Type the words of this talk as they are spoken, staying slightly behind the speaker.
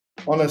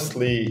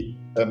honestly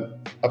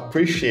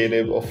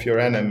appreciative of your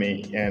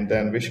enemy and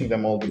then wishing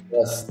them all the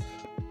best,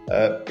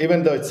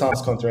 even though it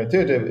sounds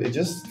counterintuitive, it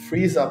just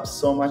frees up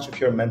so much of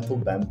your mental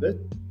bandwidth.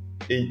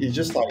 It's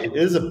just like it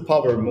is a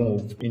power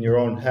move in your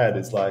own head.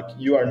 It's like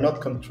you are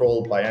not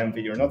controlled by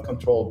envy, you're not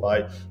controlled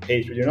by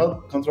hatred, you're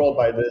not controlled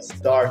by this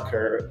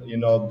darker,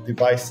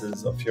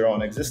 devices of your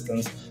own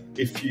existence.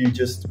 If you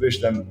just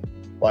wish them,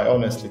 like,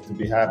 honestly, to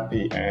be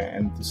happy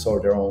and to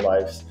sort their own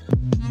lives.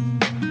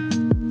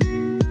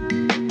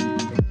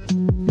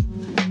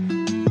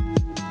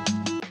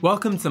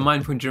 Welcome to the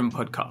Mindful and Driven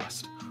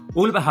podcast,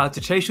 all about how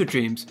to chase your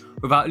dreams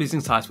without losing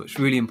sight of what's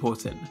really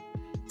important.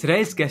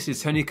 Today's guest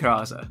is Toni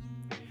Koraza,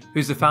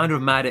 who's the founder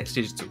of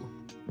MadX.Digital.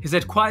 He's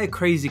had quite a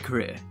crazy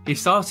career. He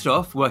started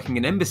off working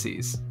in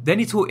embassies, then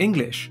he taught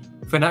English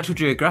for National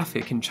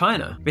Geographic in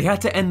China, but he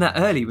had to end that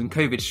early when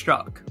COVID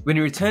struck. When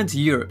he returned to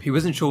Europe, he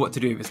wasn't sure what to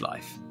do with his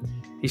life.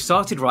 He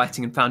started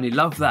writing and found he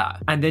loved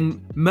that, and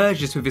then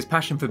merged this with his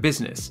passion for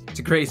business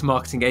to create his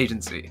marketing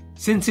agency.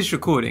 Since this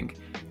recording,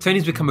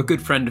 Tony's become a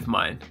good friend of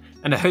mine,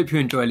 and I hope you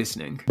enjoy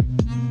listening.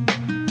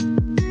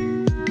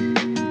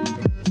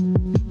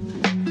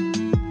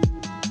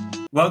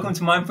 Welcome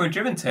to Mindful and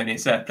Driven, Toni.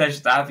 It's a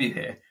pleasure to have you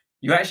here.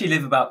 You actually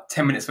live about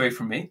 10 minutes away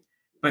from me,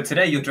 but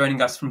today you're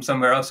joining us from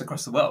somewhere else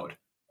across the world.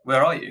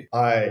 Where are you?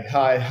 Hi,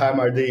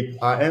 Mardeep.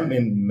 I am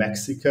in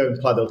Mexico, in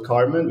Playa del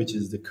Carmen, which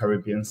is the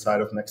Caribbean side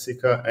of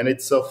Mexico. And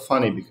it's so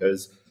funny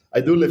because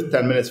I do live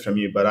 10 minutes from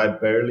you, but I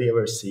barely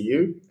ever see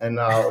you. And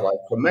now, like,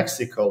 from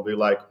Mexico, we're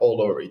like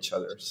all over each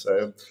other.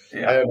 So I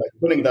don't know,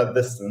 putting that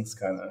distance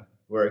kind of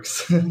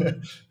works.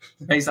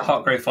 Makes the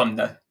heart grow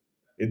fonder.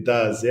 It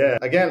does, yeah.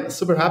 Again,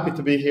 super happy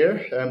to be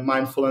here,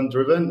 Mindful and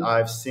Driven.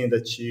 I've seen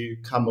that you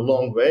come a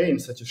long way in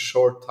such a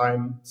short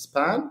time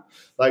span.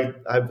 Like,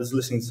 I was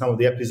listening to some of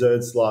the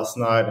episodes last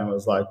night and I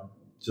was like,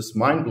 just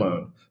mind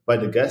blown by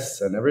the guests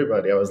and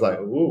everybody. I was like,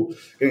 ooh,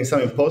 getting some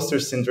imposter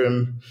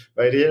syndrome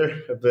right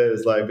here. But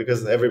it's like,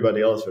 because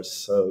everybody else was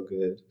so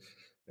good.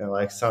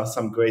 Like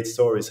some great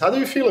stories. How do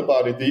you feel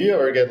about it? Do you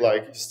ever get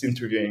like just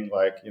interviewing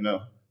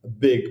a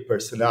big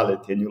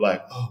personality and you're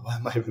like, oh, why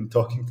am I even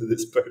talking to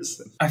this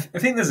person? I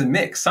think there's a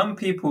mix. Some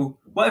people,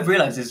 what I've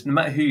realized is no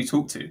matter who you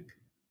talk to,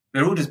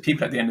 they're all just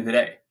people at the end of the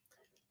day.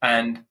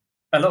 And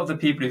a lot of the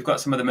people who've got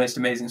some of the most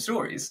amazing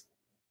stories,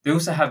 they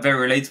also have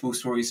very relatable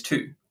stories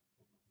too.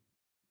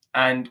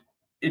 And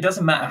it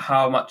doesn't matter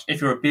how much,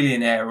 if you're a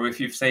billionaire or if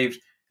you've saved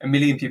 1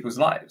 million people's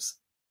lives,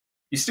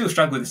 you still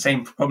struggle with the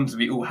same problems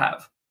we all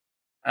have.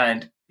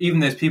 And even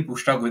those people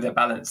struggle with their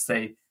balance,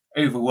 they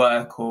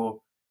overwork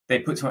or they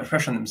put too much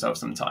pressure on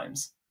themselves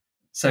sometimes.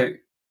 So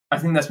I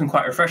think that's been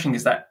quite refreshing,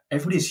 is that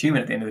everybody's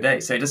human at the end of the day.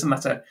 So it doesn't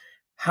matter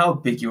how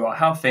big you are,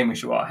 how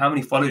famous you are, how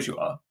many followers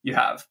you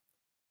have.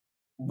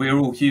 We're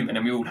all human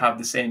and we all have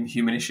the same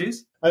human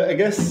issues. I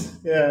guess,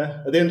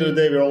 yeah, at the end of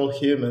the day, we're all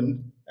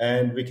human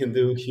and we can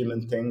do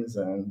human things.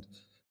 And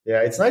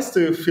yeah, it's nice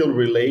to feel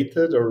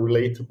related or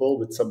relatable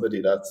with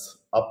somebody that's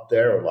up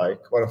there, or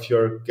like one of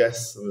your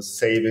guests was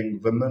saving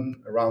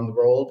women around the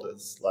world.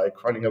 It's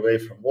like running away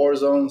from war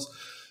zones.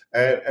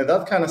 And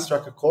that kind of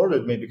struck a chord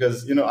with me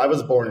because, I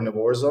was born in a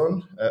war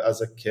zone as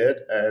a kid,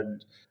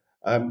 and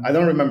I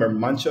don't remember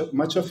much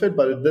of it,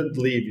 but it did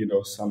leave,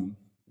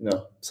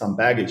 some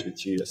baggage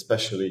with you,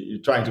 especially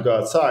you're trying to go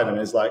outside and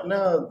it's like,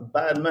 no, the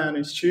bad man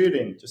is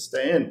shooting, just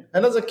stay in.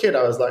 And as a kid,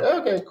 I was like,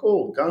 okay,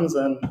 cool, guns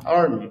and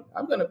army.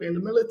 I'm going to be in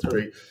the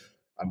military.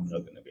 I'm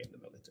not going to be in the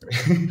military.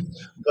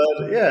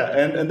 But yeah,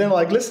 and then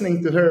like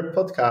listening to her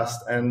podcast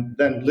and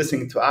then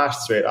listening to Ash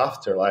straight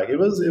after, like it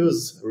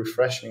was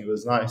refreshing. It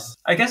was nice.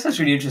 I guess that's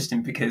really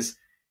interesting because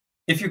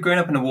if you're growing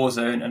up in a war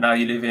zone and now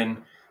you live in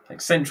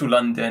like central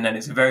London and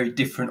it's a very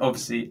different,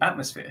 obviously,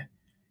 atmosphere,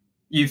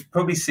 you've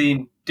probably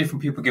seen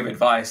different people give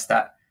advice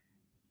that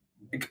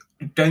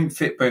don't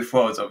fit both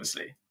worlds,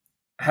 obviously.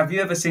 Have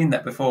you ever seen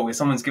that before where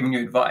someone's giving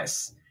you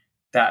advice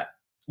that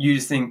you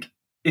just think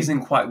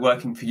isn't quite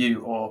working for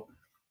you or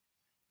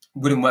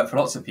wouldn't work for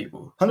lots of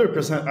people?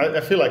 100%.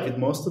 I feel like with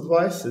most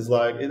advice is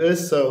like, it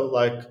is so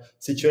like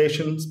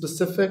situation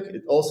specific.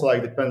 It also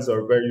like depends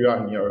on where you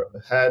are in your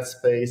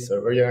headspace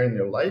or where you are in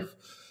your life.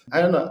 I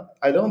don't know.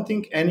 I don't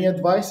think any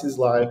advice is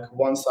like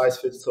one size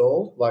fits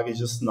all. Like it's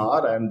just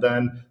not. And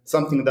then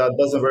something that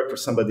doesn't work for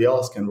somebody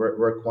else can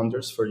work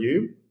wonders for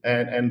you.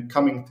 And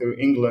coming to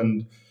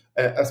England,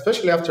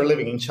 especially after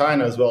living in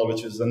China as well,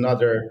 which is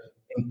another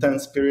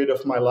intense period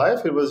of my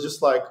life, it was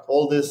just like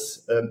all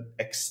this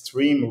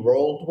extreme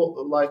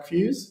world like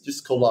views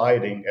just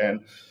colliding,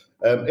 and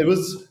it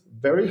was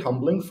very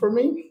humbling for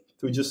me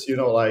to just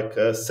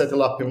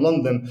settle up in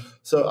London.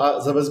 So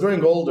as I was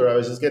growing older, I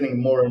was just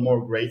getting more and more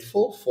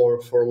grateful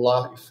for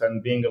life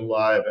and being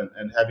alive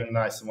and having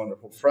nice and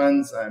wonderful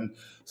friends. And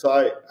so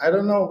I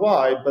don't know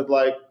why, but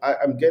like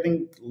I'm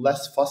getting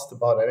less fussed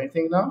about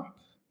anything now,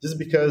 just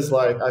because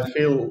like I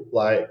feel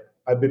like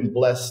I've been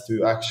blessed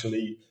to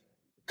actually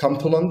come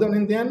to London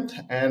in the end.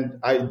 And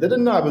I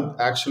didn't know I would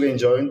actually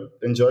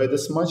enjoy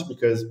this much,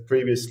 because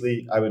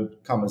previously I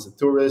would come as a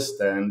tourist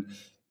and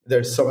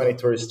there's so many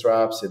tourist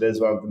traps. It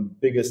is one of the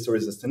biggest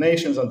tourist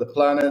destinations on the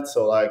planet.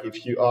 So like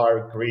if you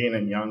are green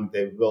and young,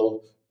 they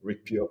will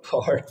rip you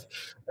apart.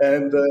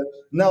 And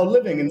now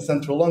living in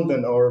central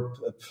London, or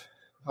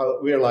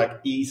we're like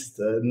east,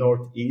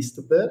 northeast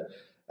a bit.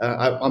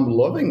 I'm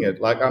loving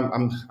it. Like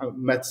I've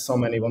met so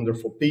many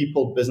wonderful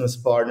people, business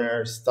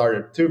partners,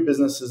 started two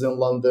businesses in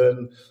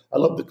London. I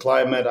love the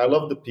climate. I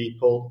love the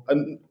people.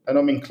 And I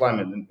don't mean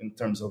climate in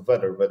terms of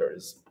weather. Weather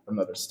is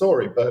another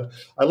story. But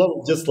I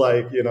love just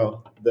like,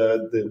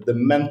 the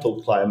mental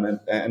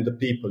climate and the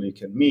people you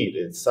can meet.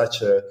 It's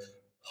such a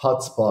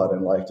hotspot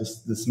and like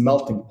just this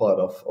melting pot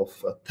of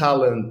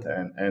talent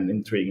and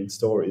intriguing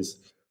stories.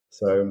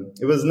 So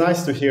it was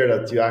nice to hear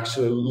that you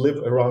actually live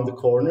around the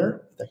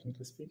corner,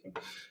 technically speaking.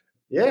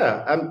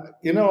 Yeah,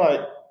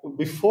 I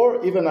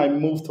before even I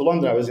moved to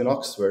London, I was in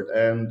Oxford,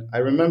 and I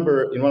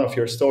remember in one of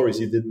your stories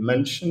you did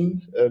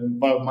mention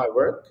one of my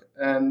work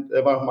and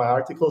one of my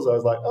articles. I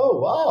was like, oh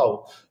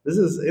wow, this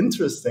is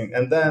interesting.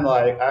 And then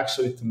like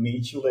actually to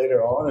meet you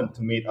later on and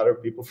to meet other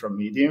people from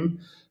Medium,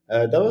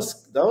 that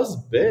was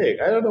big.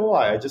 I don't know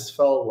why. I just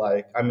felt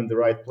like I'm in the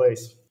right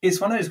place.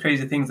 It's one of those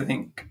crazy things. I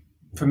think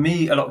for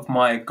me, a lot of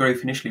my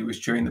growth initially was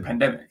during the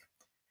pandemic,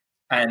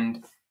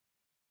 and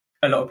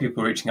a lot of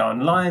people reaching out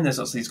online. There's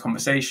lots of these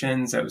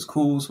conversations, there was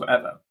calls,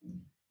 whatever.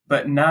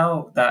 But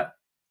now that,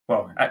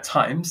 well, at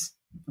times,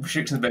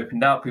 restrictions have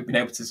opened up, we've been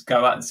able to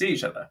go out and see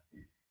each other.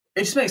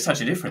 It just makes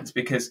such a difference,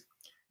 because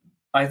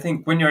I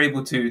think when you're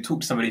able to talk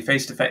to somebody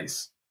face to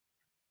face,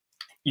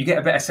 you get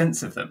a better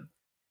sense of them.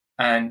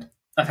 And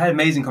I've had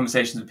amazing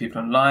conversations with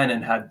people online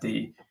and had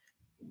the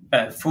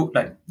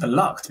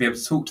luck to be able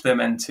to talk to them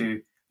and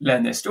to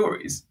learn their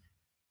stories.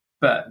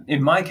 But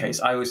in my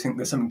case, I always think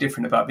there's something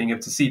different about being able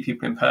to see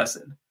people in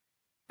person,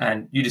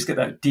 and you just get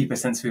that deeper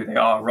sense of who they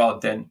are rather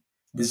than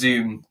the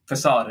Zoom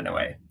facade in a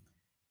way.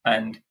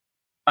 And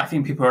I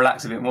think people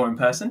relax a bit more in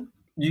person.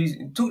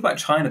 You talked about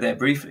China there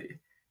briefly.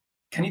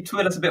 Can you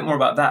tell us a bit more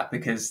about that?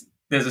 Because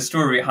there's a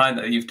story behind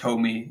that you've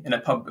told me in a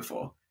pub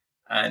before,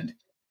 and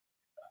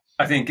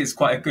I think it's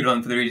quite a good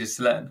one for the readers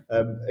to learn.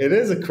 It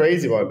is a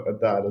crazy one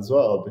at that as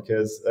well,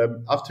 because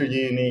after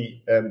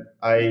uni,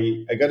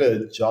 I got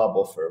a job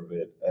offer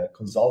with a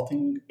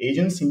consulting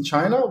agency in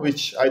China,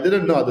 which I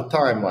didn't know at the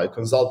time. Like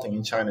consulting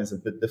in China is a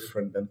bit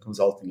different than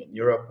consulting in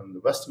Europe and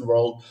the Western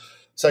world.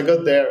 So I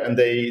got there, and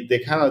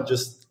they kind of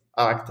just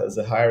act as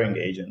a hiring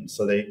agent.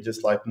 So they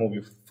just like move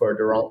you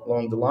further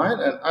along the line.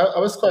 And I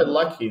was quite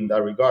lucky in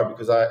that regard,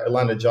 because I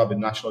landed a job in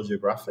National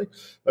Geographic.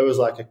 It was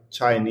like a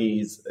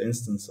Chinese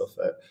instance of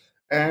it.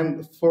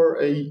 And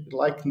for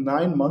like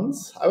 9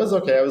 months, I was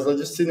okay. I was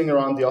just sitting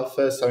around the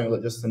office, having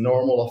like just a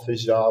normal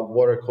office job,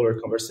 water cooler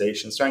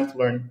conversations, trying to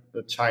learn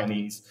the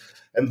Chinese.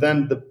 And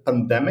then the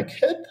pandemic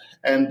hit.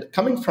 And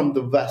coming from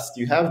the West,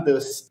 you have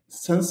this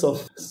sense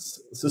of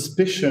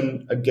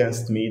suspicion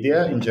against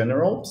media in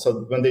general.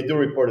 So when they do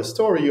report a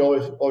story, you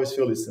always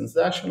feel it's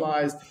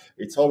sensationalized,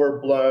 it's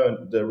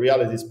overblown. The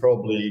reality is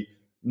probably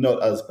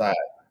not as bad.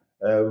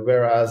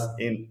 Whereas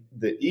in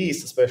the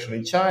East, especially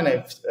in China,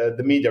 if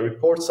the media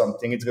reports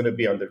something, it's going to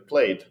be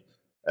underplayed.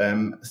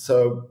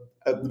 So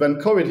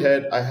when COVID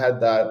hit, I had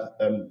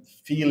that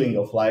feeling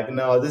of like,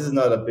 no, this is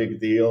not a big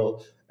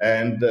deal.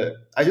 And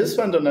I just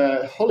went on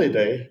a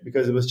holiday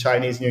because it was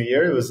Chinese New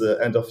Year. It was the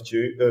end of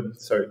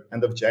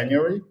end of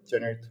January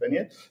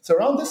 20th. So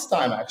around this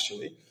time,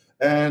 actually.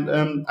 And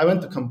I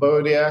went to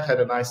Cambodia, had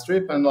a nice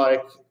trip, and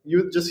like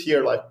you just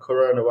hear like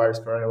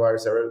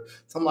coronavirus, or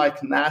some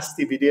like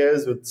nasty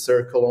videos would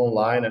circle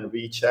online and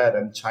WeChat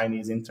and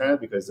Chinese internet,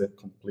 because it's a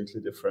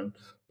completely different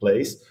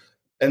place.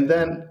 And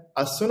then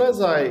as soon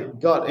as I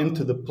got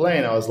into the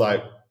plane, I was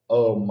like,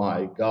 oh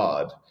my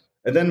God.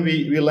 And then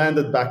we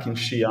landed back in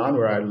Xi'an,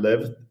 where I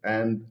lived.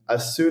 And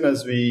as soon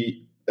as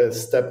we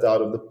stepped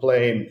out of the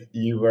plane,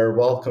 you were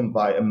welcomed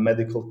by a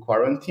medical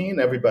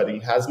quarantine, everybody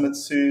in hazmat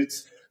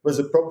suits. It was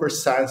a proper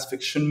science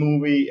fiction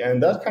movie.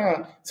 And that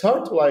it's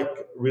hard to like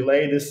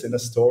relay this in a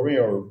story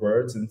or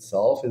words in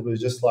itself. It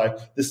was just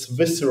like this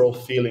visceral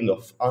feeling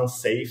of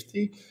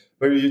unsafety,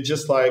 where you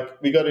just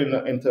like, we got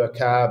into a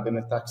cab, in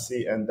a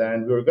taxi, and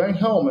then we were going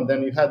home. And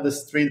then you had the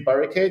street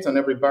barricades. On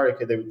every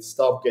barricade, they would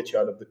stop, get you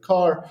out of the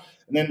car.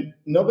 And then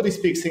nobody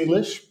speaks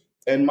English,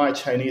 and my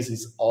Chinese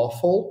is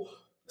awful.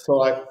 So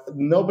like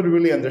nobody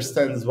really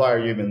understands why are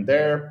you even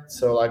there.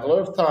 So like a lot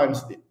of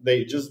times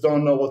they just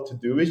don't know what to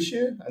do with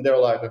you, and they're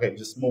like, okay,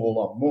 just move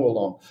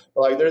along.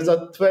 But like there's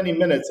that 20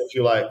 minutes if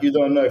you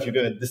don't know if you're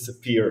going to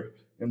disappear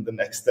in the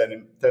next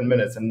 10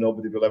 minutes, and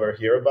nobody will ever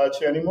hear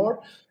about you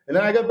anymore. And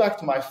then I got back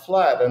to my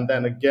flat, and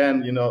then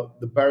again,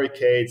 the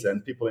barricades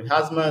and people in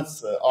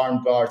hazmats,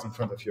 armed guards in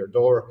front of your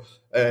door,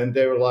 and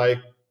they were like,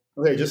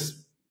 okay, just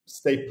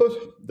stay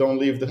put, don't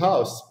leave the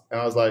house. And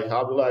I was like,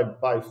 how will I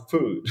buy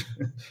food?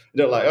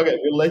 They're like, okay,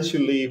 we'll let you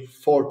leave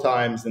 4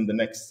 times in the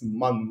next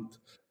month,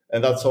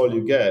 and that's all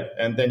you get.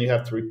 And then you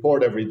have to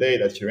report every day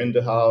that you're in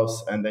the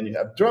house, and then you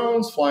have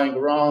drones flying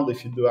around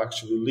if you do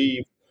actually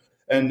leave.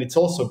 And it's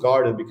also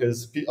guarded,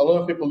 because a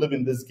lot of people live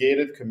in these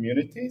gated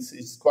communities.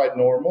 It's quite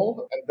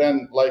normal. And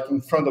then like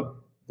in front of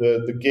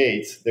the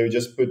gates, they would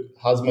just put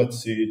hazmat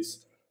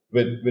suits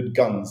with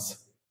guns,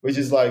 which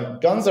is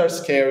like guns are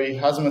scary,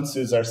 hazmat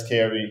suits are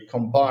scary.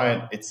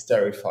 Combined, it's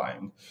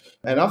terrifying.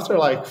 And after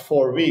like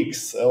 4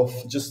 weeks of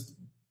just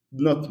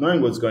not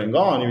knowing what's going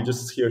on, you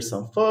just hear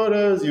some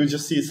photos, you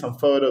just see some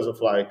photos of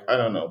like, I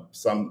don't know,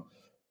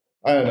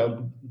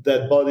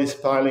 dead bodies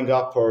piling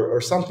up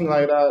or something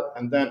like that.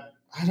 And then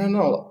I don't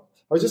know,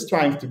 I was just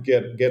trying to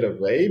get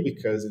away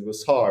because it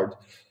was hard.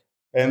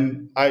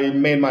 And I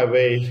made my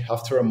way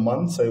after a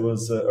month. So it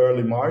was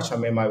early March. I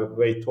made my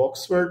way to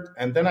Oxford,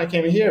 and then I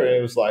came here. And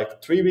it was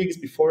like 3 weeks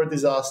before a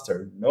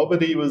disaster.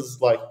 Nobody was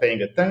like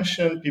paying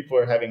attention. People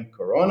were having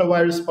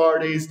coronavirus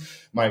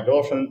parties. My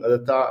girlfriend at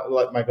the time,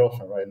 like my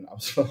girlfriend right now,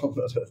 so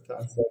not at the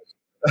time. So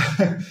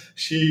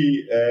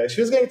she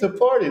was going to a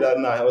party that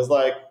night. I was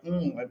like,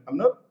 I'm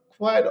not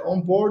quite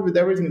on board with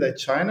everything that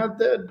China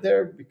did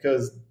there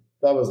because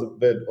that was a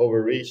bit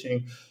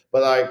overreaching.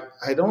 But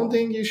I don't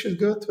think you should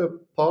go to a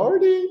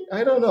party.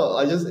 I don't know.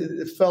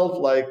 It felt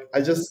like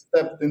I just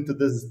stepped into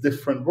this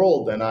different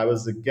world, and I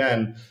was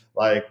again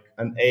like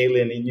an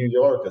alien in New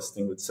York, as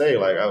Sting would say.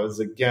 Like I was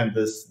again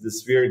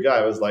this weird guy.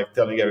 I was like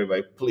telling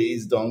everybody,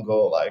 please don't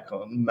go like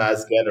on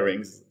mass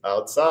gatherings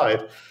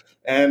outside.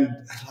 And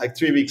like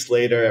 3 weeks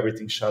later,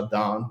 everything shut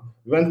down.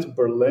 We went to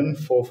Berlin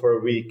for a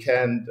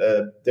weekend.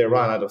 They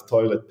ran out of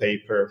toilet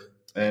paper.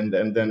 And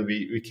then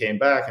we came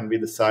back and we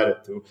decided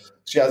to.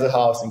 She has a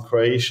house in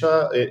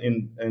Croatia,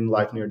 in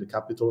like near the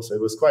capital, so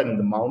it was quite in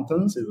the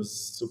mountains. It was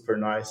super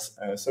nice.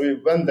 So we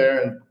went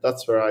there, and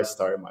that's where I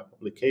started my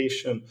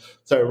publication.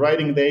 Started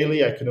writing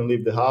daily. I couldn't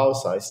leave the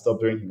house. I stopped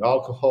drinking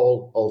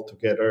alcohol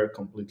altogether,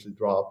 completely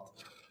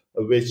dropped.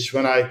 Which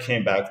when I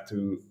came back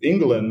to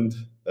England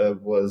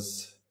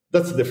was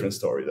that's a different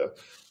story though.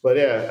 But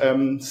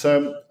yeah,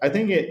 so I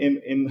think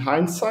in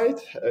hindsight,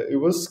 it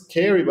was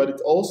scary, but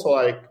it's also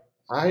like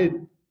I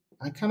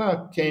kind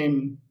of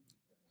came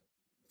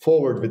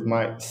forward with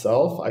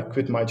myself. I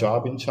quit my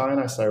job in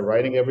China. I started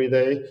writing every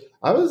day.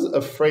 I was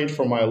afraid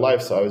for my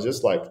life, so I was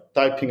just like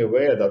typing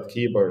away at that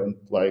keyboard and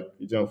like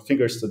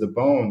fingers to the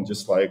bone,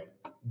 just like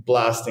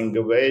blasting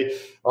away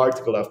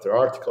article after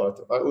article.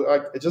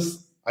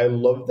 I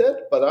loved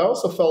it, but I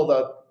also felt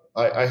that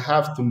I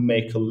have to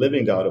make a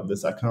living out of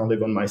this. I can't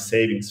live on my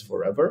savings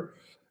forever,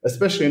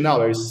 especially now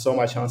there is so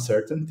much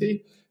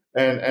uncertainty.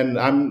 And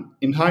I'm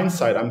in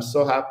hindsight, I'm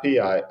so happy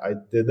I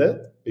did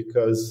it,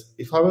 because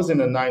if I was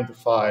in a 9 to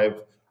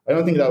 5, I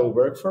don't think that would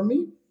work for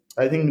me.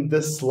 I think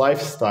this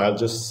lifestyle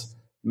just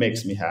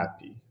makes me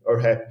happy or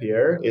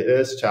happier. It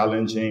is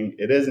challenging.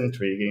 It is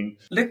intriguing.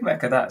 Looking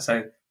back at that,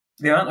 so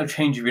the amount of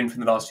change you've been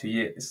from the last few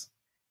years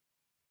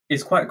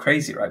is quite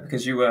crazy, right?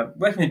 Because you were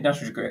working at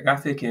National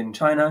Geographic in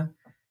China,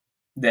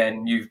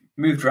 then you've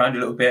moved around a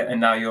little bit,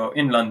 and now you're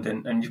in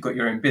London and you've got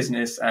your own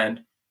business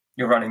and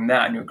you're running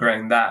that and you're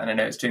growing that, and I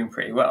know it's doing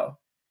pretty well.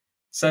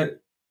 So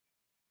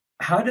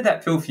how did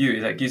that feel for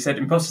you? Like you said,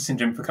 imposter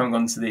syndrome for coming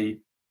onto the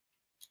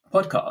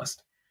podcast,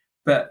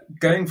 but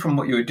going from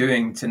what you were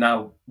doing to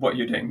now what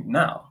you're doing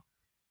now,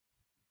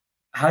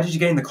 how did you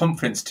gain the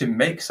confidence to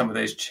make some of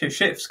those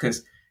shifts?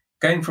 Because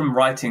going from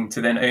writing to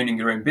then owning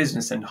your own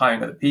business and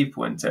hiring other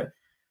people and to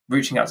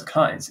reaching out to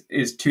clients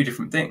is two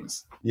different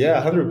things.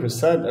 Yeah,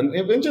 100%. And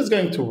even just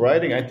going to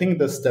writing, I think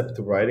the step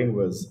to writing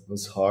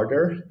was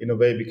harder in a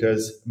way,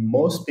 because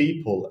most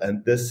people,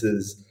 and this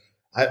is,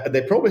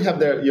 they probably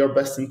have your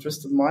best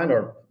interest in mind,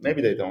 or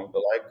maybe they don't,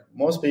 but like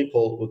most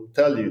people would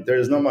tell you there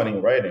is no money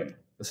in writing.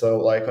 So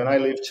like when I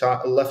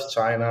left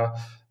China,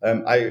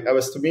 I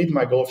was to meet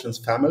my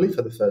girlfriend's family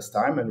for the first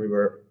time, and we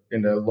were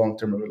in a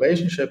long-term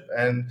relationship,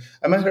 and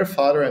I met her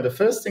father, and the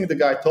first thing the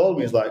guy told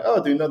me is like,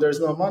 oh, do you know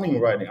there's no money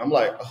in writing? I'm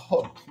like,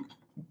 oh,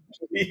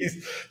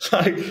 please.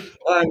 Like,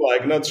 I'm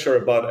like not sure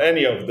about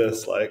any of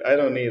this. Like, I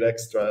don't need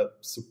extra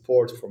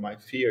support for my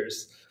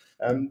fears.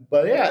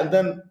 But yeah, and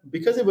then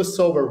because it was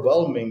so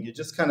overwhelming, you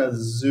just kind of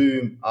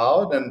zoom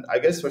out. And I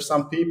guess for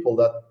some people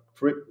that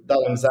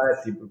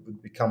anxiety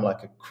would become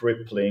like a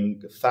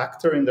crippling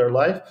factor in their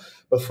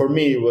life. But for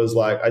me, it was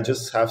like, I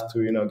just have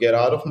to, get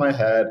out of my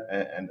head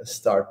and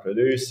start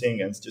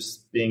producing and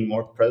just being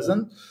more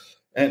present.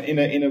 And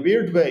in a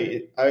weird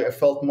way, I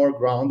felt more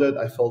grounded.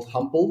 I felt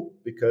humble,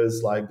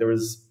 because like there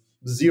was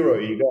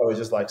zero ego. I was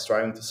just like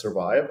striving to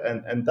survive.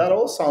 And that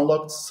also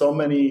unlocked so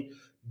many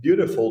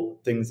beautiful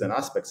things and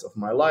aspects of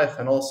my life,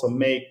 and also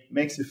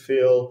makes you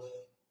feel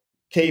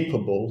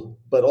capable,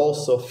 but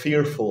also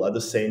fearful at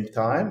the same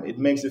time. It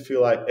makes you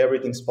feel like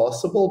everything's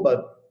possible,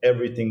 but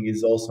everything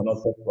is also not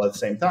possible at the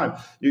same time.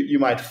 You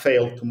might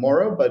fail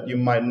tomorrow, but you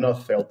might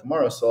not fail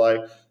tomorrow. So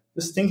like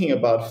just thinking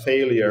about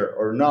failure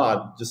or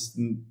not, just,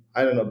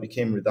 I don't know,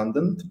 became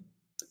redundant.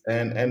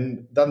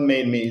 And that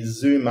made me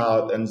zoom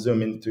out and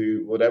zoom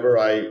into whatever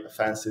I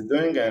fancy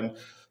doing, and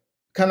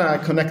kind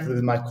of connected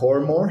with my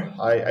core more.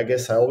 I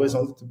guess I always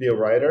wanted to be a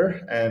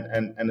writer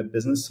and a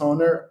business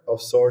owner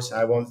of sorts.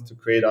 I wanted to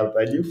create out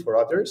value for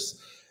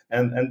others.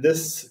 And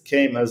this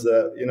came as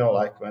a,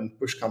 like when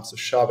push comes to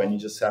shove and you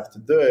just have to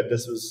do it.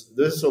 This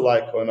was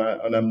like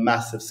on a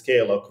massive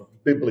scale of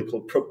biblical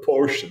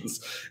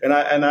proportions, and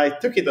I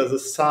took it as a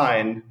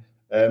sign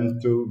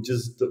to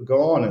just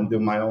go on and do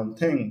my own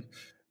thing.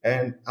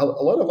 And a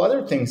lot of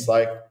other things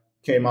like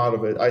came out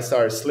of it. I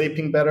started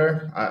sleeping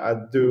better. I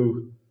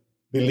do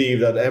believe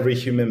that every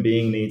human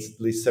being needs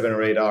at least 7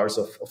 or 8 hours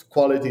of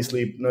quality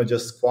sleep, not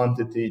just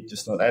quantity,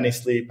 just not any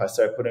sleep. I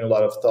started putting a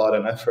lot of thought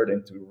and effort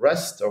into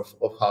rest of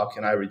how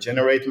can I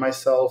regenerate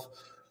myself.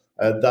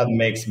 That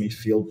makes me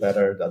feel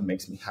better. That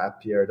makes me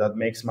happier. That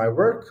makes my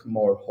work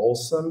more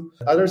wholesome.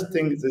 Other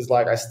things is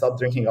like I stopped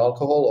drinking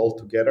alcohol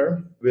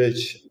altogether,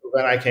 which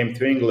when I came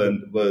to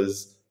England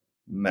was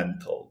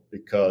mental,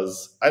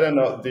 because I don't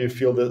know, do you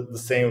feel the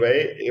same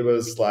way? It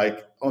was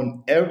like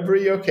on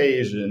every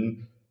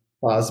occasion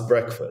past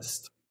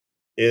breakfast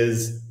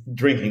is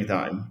drinking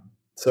time.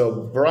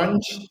 So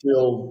brunch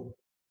till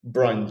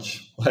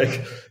brunch.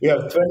 Like you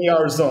have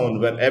 20-hour zone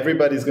when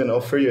everybody's going to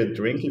offer you a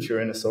drink if you're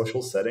in a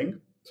social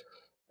setting.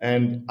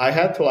 And I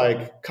had to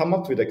like come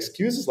up with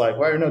excuses like,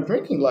 why are you not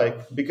drinking?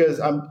 Like, because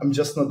I'm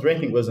just not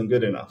drinking wasn't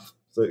good enough.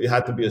 So it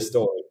had to be a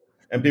story.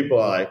 And people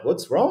are like,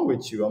 what's wrong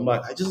with you? I'm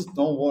like, I just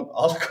don't want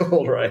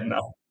alcohol right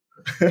now.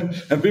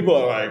 And people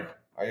are like,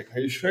 are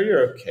you sure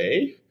you're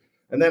okay?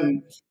 And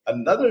then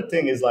another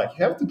thing is like,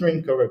 you have to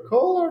drink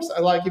Coca-Cola.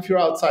 Or like if you're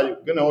outside, you're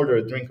going to order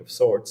a drink of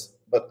sorts.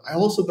 But I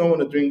also don't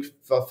want to drink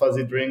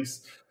fuzzy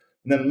drinks.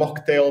 And then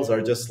mocktails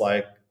are just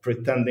like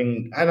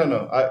pretending. I don't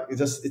know.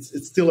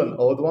 It's still an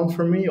odd one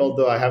for me,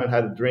 although I haven't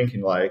had a drink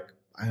in like,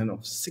 I don't know,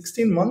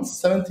 16 months,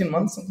 17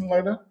 months, something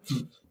like that.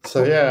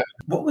 So, yeah.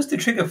 What was the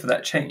trigger for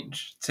that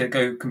change to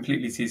go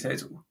completely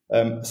teetotal?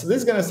 So this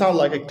is going to sound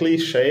like a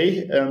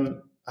cliche.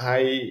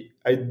 I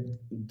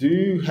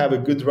do have a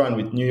good run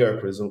with New Year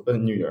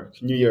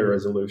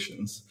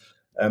resolutions.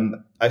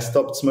 I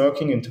stopped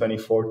smoking in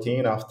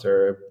 2014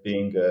 after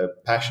being a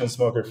passion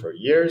smoker for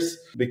years.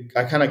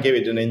 I kind of gave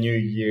it a New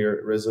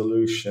Year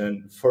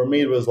resolution. For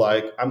me, it was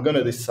like, I'm going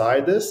to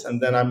decide this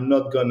and then I'm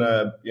not going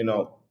to,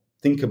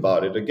 think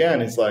about it again.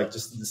 It's like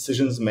just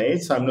decisions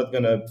made. So I'm not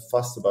going to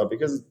fuss about it,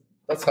 because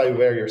that's how you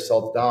wear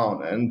yourself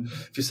down. And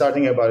if you start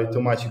thinking about it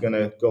too much, you're going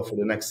to go for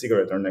the next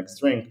cigarette or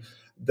next drink.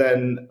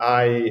 Then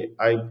I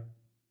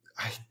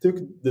took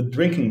the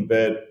drinking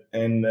bit,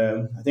 and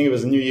I think it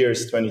was New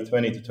Year's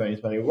 2020 to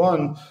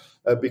 2021,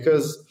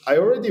 because I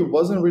already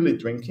wasn't really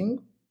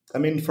drinking. I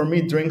mean, for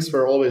me, drinks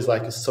were always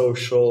like a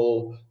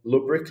social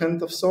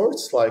lubricant of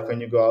sorts. Like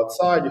when you go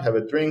outside, you have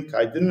a drink.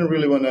 I didn't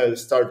really want to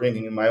start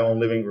drinking in my own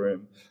living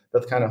room.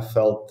 That kind of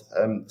felt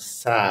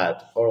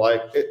sad, or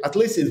like at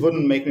least it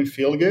wouldn't make me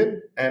feel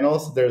good. And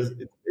also,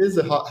 it is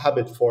a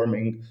habit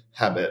forming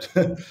habit,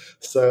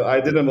 so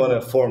I didn't want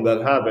to form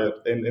that habit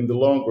in the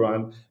long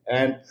run.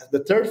 And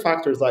the third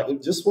factor is like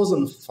it just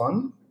wasn't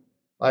fun,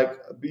 like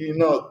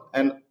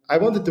and I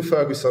wanted to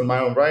focus on my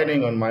own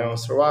writing, on my own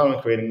survival,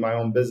 and creating my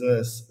own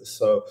business.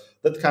 So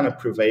that kind of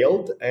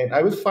prevailed, and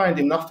I would find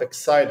enough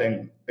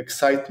excitement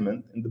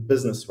in the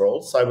business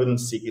world, so I wouldn't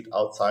seek it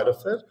outside of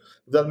it.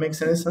 If that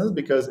makes any sense,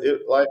 because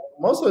like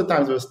most of the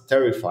times it was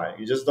terrifying.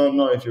 You just don't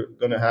know if you're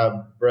going to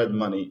have bread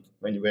money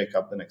when you wake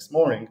up the next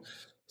morning.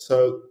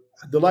 So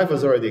the life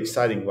was already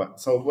exciting one.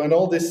 So when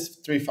all these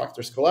three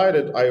factors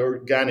collided, I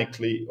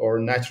organically or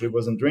naturally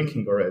wasn't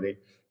drinking already.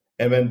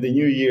 And when the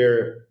new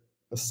year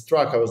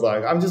struck, I was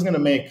like, I'm just going to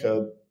make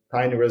a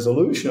tiny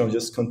resolution of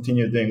just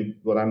continue doing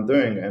what I'm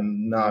doing.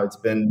 And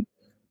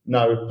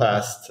now we're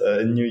past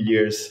New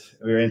Year's.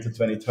 We're into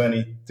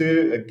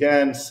 2022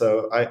 again.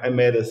 So I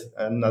made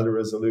another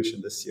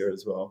resolution this year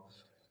as well.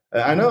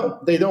 I know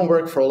they don't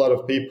work for a lot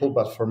of people,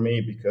 but for me,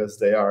 because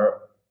they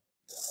are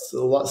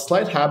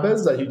slight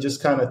habits that you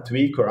just kind of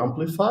tweak or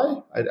amplify,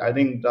 I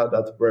think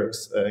that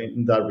works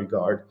in that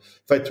regard.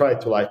 If I try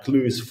to like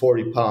lose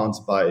 40 pounds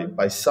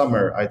by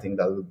summer, I think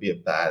that would be a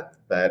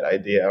bad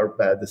idea or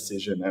bad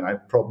decision, and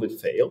I'd probably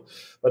fail.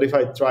 But if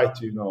I try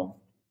to,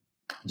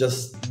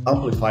 just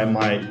amplify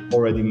my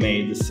already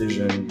made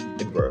decision,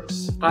 it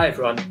works. Hi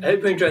everyone, I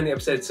hope you're enjoying the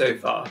episode so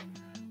far.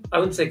 I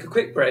want to take a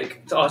quick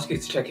break to ask you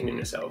to check in on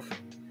yourself.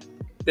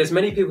 There's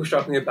many people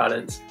struggling with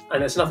balance,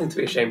 and there's nothing to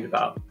be ashamed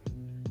about.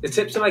 The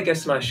tips that my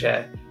guests and I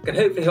share can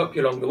hopefully help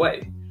you along the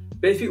way,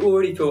 but if you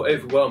already feel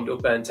overwhelmed or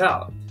burnt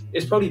out,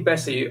 it's probably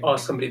best that you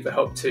ask somebody for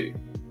help too.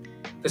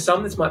 For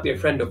some, this might be a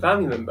friend or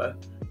family member,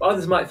 but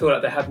others might feel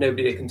like they have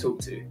nobody they can talk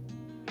to.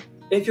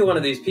 If you're one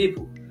of these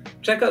people,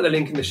 check out the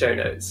link in the show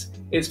notes.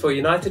 It's for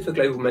United for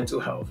Global Mental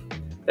Health.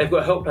 They've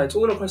got helplines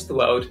all across the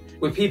world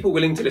with people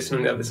willing to listen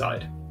on the other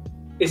side.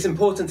 It's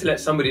important to let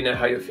somebody know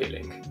how you're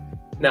feeling.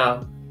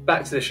 Now,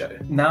 back to the show.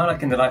 Now,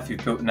 like in the life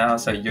you've built now,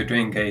 so you're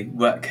doing a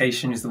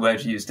workcation is the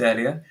word you used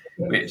earlier,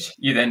 which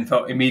you then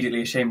felt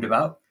immediately ashamed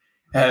about.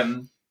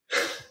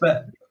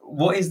 But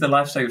what is the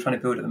lifestyle you're trying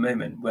to build at the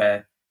moment,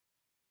 where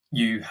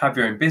you have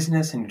your own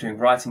business and you're doing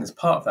writing as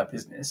part of that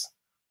business?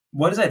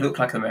 What does that look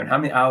like at the moment? How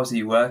many hours are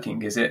you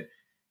working? Is it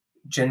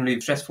generally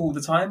stressful all the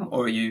time,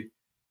 or are you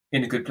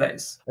in a good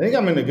place? I think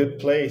I'm in a good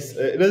place.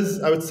 It is,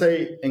 I would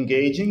say,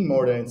 engaging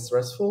more than it's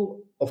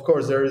stressful. of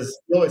course,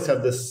 you always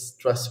have this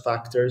stress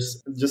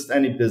factors. Just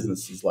any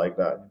business is like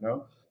that,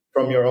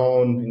 from your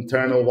own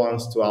internal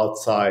ones to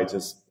outside,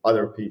 just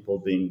other people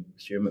being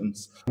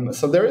humans.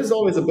 So there is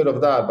always a bit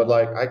of that, but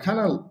like I kind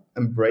of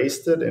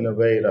embraced it in a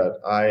way that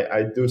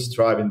I do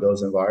strive in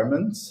those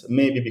environments.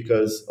 Maybe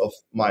because of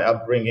my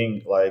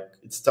upbringing, like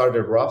it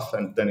started rough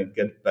and then it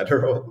get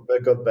better,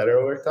 it got better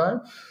over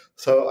time.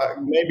 So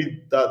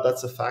maybe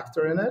that's a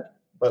factor in it.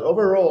 But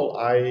overall,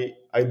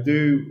 I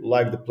do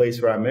like the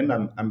place where I'm in.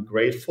 I'm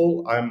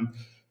grateful.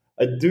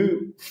 I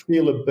do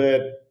feel a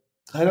bit,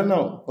 I don't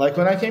know, like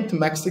when I came to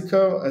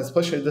Mexico,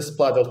 especially this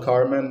Playa del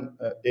Carmen,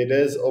 it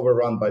is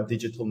overrun by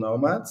digital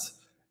nomads.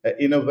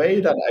 In a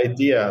way, that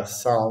idea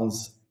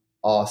sounds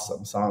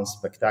awesome, sounds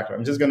spectacular.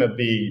 I'm just going to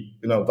be,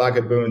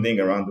 vagabonding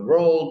around the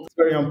world. It's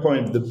very on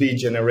point, the B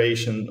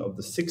generation of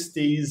the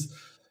 60s.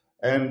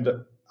 And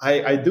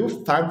I do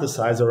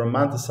fantasize or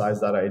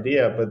romanticize that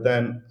idea, but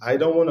then I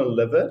don't want to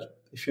live it,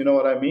 if you know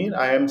what I mean.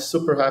 I am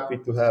super happy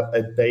to have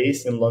a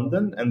base in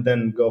London and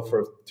then go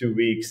for 2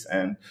 weeks.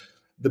 And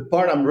the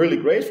part I'm really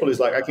grateful is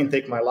like I can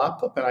take my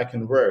laptop and I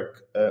can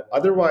work.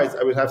 Otherwise,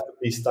 I would have to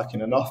be stuck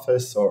in an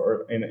office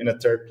or in a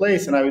third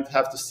place, and I would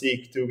have to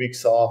seek 2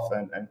 weeks off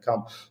and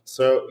come.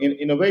 So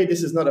in a way,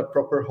 this is not a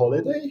proper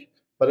holiday,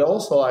 but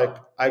also like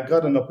I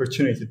got an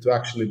opportunity to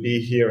actually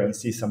be here and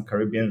see some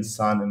Caribbean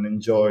sun and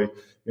enjoy,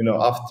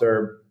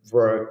 after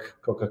work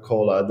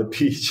Coca-Cola at the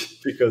beach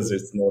because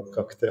there's no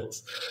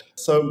cocktails.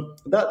 So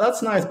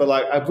that's nice, but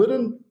like I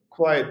wouldn't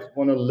quite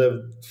want to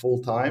live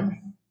full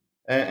time.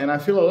 And I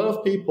feel a lot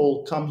of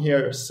people come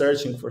here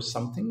searching for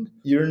something.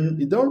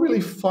 You don't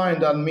really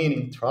find that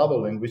meaning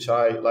traveling, which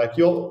I like.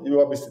 You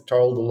obviously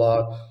traveled a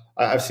lot.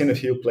 I've seen a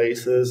few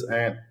places,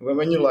 and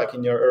when you're like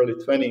in your early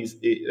 20s,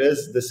 it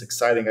is this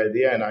exciting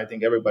idea, and I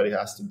think everybody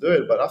has to do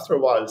it. But after a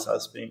while, it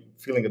starts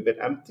feeling a bit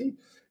empty.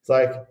 It's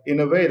like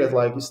in a way that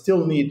like you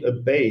still need a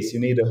base,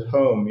 you need a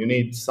home, you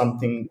need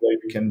something where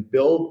you can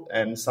build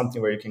and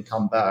something where you can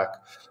come back.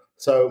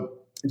 So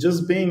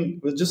just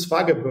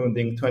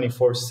vagabonding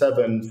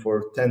 24/7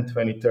 for 10,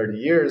 20, 30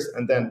 years,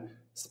 and then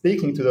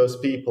speaking to those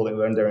people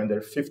when they're in their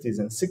 50s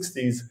and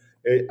 60s,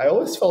 I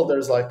always felt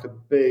there's like a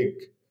big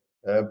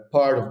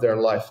part of their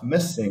life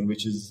missing,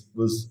 which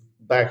was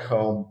back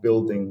home,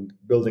 building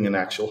an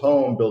actual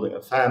home, building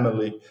a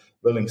family,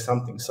 building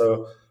something.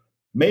 So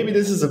maybe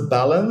this is a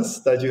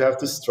balance that you have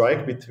to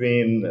strike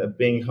between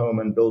being home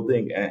and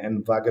building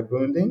and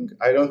vagabonding.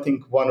 I don't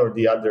think one or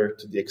the other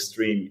to the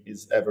extreme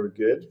is ever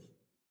good.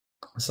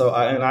 So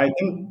I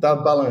think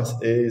that balance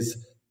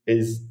is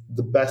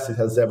the best it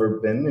has ever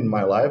been in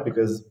my life,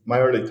 because my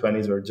early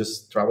 20s were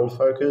just travel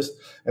focused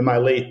and my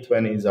late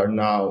 20s are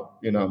now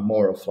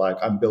more of like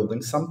I'm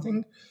building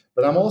something,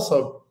 but I'm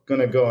also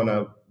going to go on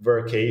a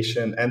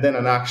vacation and then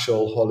an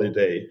actual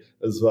holiday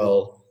as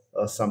well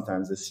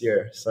sometimes this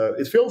year. So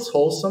it feels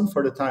wholesome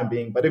for the time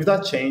being, but if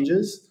that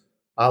changes,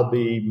 I'll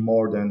be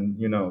more than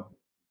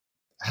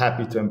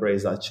happy to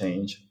embrace that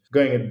change,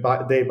 going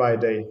it day by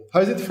day. How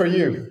is it for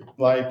you?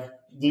 Like,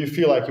 do you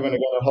feel like you want to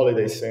go on a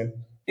holiday soon?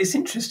 It's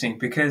interesting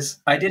because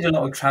I did a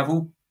lot of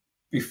travel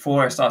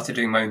before I started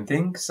doing my own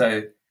thing.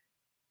 So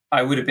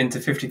I would have been to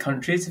 50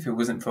 countries if it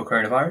wasn't for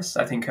coronavirus.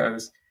 I think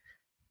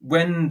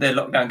when the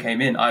lockdown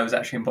came in, I was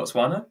actually in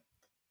Botswana,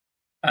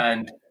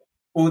 and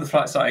all the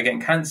flights started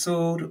getting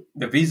cancelled,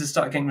 the visas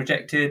started getting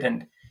rejected,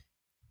 and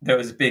there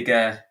was a big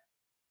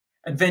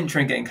adventure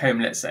in getting home,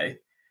 let's say,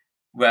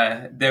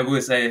 where there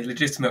was a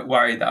legitimate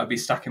worry that I'd be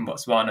stuck in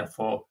Botswana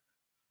for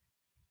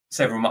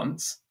several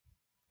months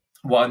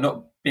while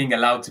not being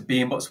allowed to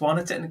be in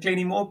Botswana technically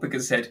anymore,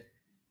 because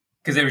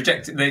they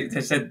rejected,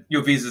 they said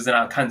your visas are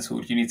now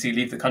cancelled, you need to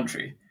leave the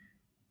country.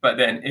 But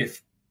then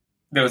if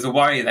there was a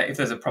worry that if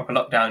there's a proper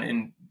lockdown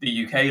in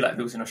the UK like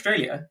there was in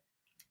Australia,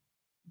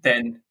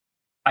 then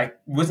I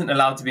wasn't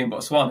allowed to be in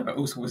Botswana, but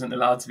also wasn't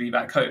allowed to be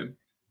back home.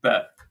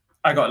 But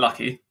I got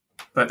lucky.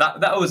 But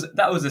that was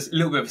a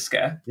little bit of a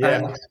scare. Yeah.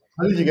 And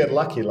how did you get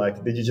lucky?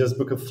 Like, did you just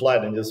book a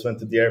flight and just went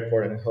to the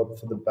airport and hope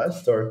for the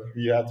best, or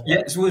you had to?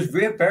 Yeah, so it was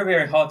very,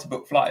 very hard to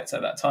book flights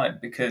at that time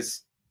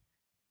because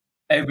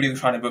everybody was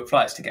trying to book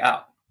flights to get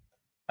out,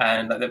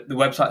 and the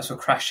websites were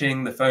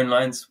crashing, the phone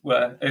lines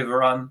were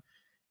overrun,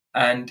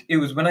 and it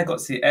was when I got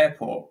to the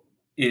airport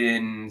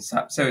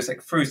so it's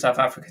like through South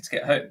Africa to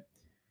get home,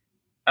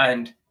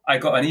 and I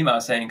got an email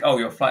saying, "Oh,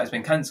 your flight has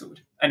been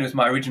cancelled," and it was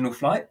my original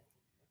flight.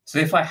 So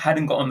if I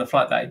hadn't got on the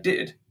flight that I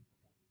did,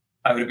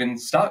 I would have been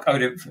stuck. I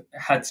would have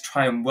had to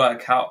try and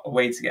work out a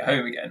way to get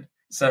home again.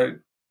 So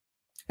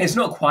it's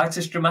not quite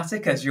as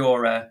dramatic as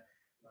your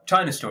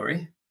China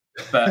story,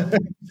 but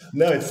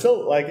no, it's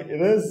still like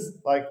it is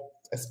like,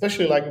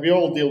 especially like we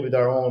all deal with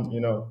our own,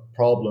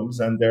 problems,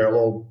 and they're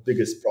all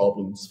biggest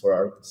problems for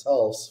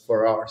ourselves,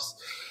 for ours.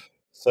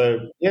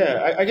 So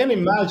yeah, I can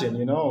imagine,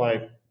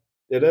 like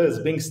it is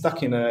being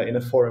stuck in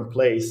a foreign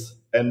place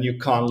and you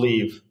can't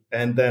leave,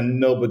 and then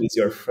nobody's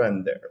your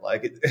friend there.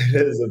 Like it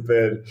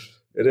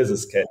is a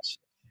sketch.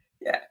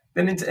 yeah.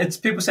 Then it's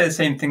people say the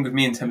same thing with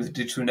me in terms of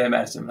digital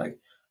nomadism, like,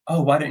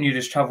 oh, why don't you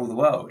just travel the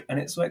world? And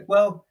it's like,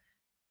 well,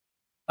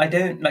 I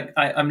don't like,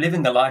 I'm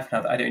living a life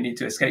now that I don't need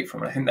to escape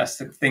from. And I think that's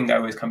the thing I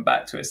always come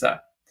back to, is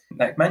that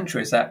like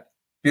mantra is that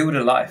build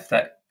a life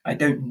that I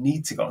don't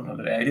need to go on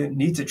holiday. I don't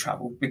need to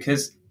travel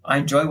because I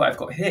enjoy what I've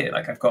got here.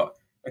 Like I've got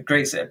a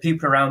great set of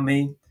people around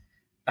me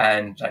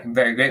and like, I'm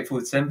very grateful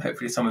to them.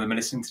 Hopefully some of them are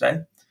listening today.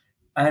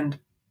 And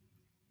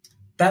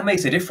that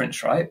makes a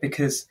difference, right?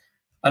 Because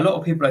a lot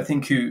of people I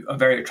think who are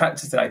very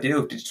attracted to the idea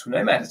of digital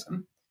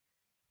nomadism,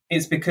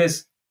 it's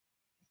because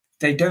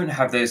they don't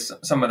have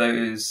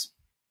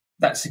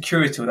that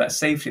security or that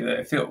safety that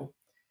they feel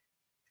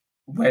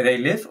where they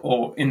live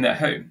or in their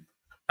home.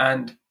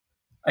 And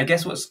I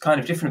guess what's kind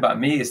of different about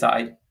me is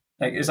that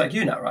it's like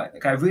you now, right?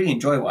 Like I really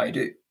enjoy what I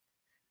do,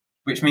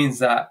 which means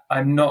that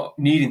I'm not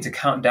needing to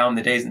count down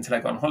the days until I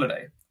go on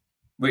holiday,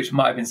 which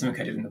might have been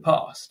something I did in the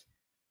past.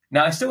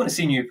 Now, I still want to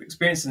see new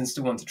experiences and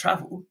still want to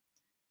travel,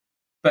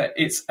 but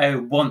it's a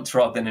want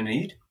rather than a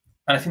need.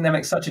 And I think that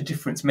makes such a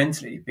difference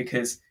mentally,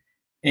 because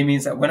it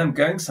means that when I'm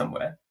going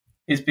somewhere,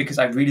 it's because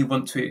I really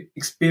want to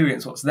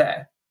experience what's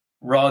there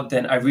rather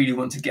than I really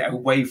want to get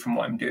away from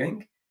what I'm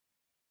doing.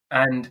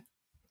 And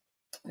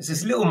it's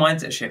this little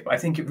mindset shift, but I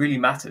think it really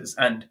matters.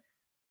 And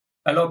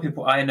a lot of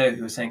people I know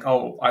who are saying,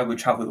 oh, I would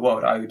travel the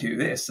world, I would do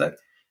this. Like,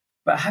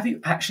 but have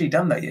you actually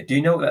done that yet? Do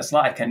you know what that's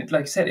like? And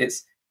like I said,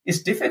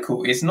 it's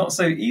difficult. It's not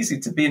so easy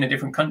to be in a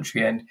different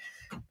country. And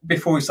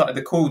before we started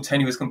the call,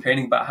 Tony was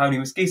complaining about how many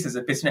mosquitoes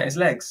are bitten at his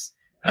legs.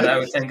 And I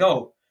was saying,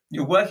 oh,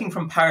 you're working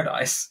from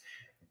paradise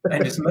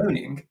and just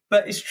moaning.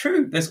 But it's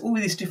true. There's all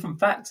these different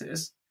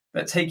factors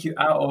that take you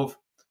out of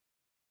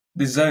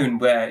the zone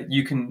where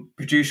you can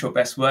produce your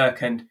best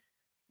work and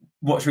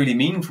what's really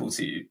meaningful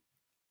to you.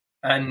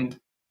 And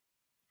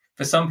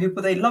for some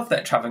people, they love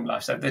that traveling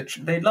lifestyle.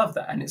 They love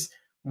that. And it's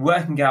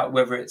working out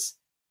whether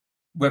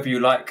you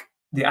like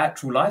the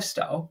actual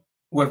lifestyle,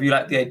 whether you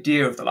like the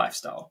idea of the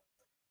lifestyle.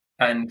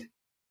 And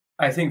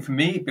I think for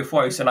me,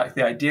 before I used to like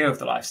the idea of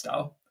the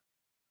lifestyle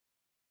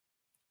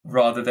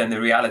rather than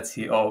the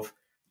reality of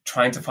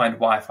trying to find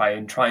Wi-Fi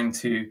and trying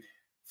to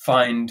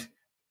find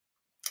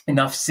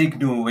enough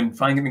signal and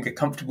finding a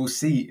comfortable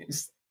seat.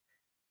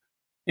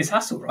 It's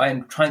hassle, right?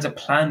 And trying to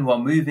plan while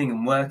moving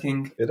and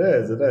working. It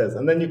is.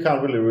 And then you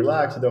can't really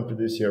relax, you don't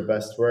produce your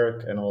best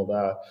work and all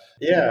that.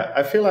 Yeah,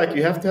 I feel like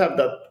you have to have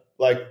that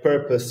like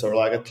purpose or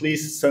like at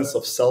least sense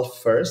of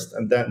self first,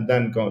 and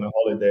then go on a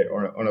holiday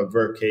or on a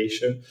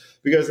vacation.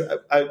 Because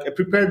I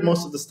prepared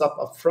most of the stuff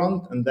up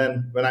front, and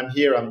then when I'm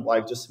here, I'm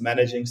like just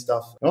managing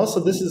stuff. And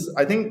also this is,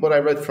 I think, what I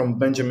read from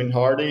Benjamin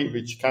Hardy,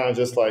 which kind of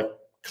just like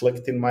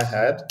clicked in my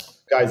head.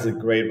 Guy's a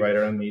great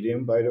writer on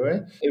Medium, by the way.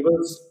 It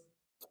was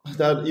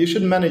that you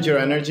should manage your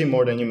energy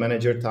more than you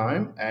manage your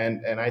time.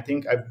 And I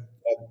think I've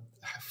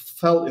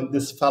fell in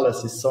this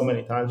fallacy so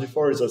many times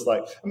before. It's just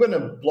like, I'm going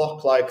to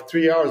block like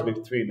 3 hours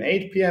between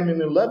 8 p.m.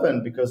 and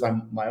 11 because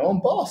I'm my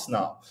own boss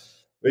now,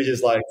 which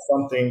is like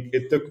something,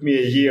 it took me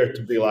a year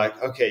to be like,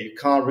 okay, you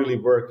can't really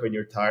work when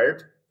you're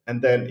tired.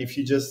 And then if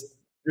you just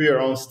do your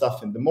own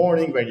stuff in the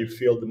morning when you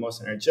feel the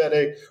most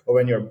energetic or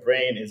when your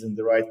brain is in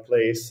the right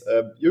place,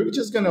 you're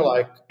just going to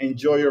like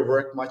enjoy your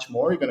work much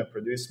more. You're going to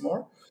produce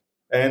more.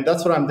 And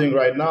that's what I'm doing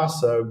right now.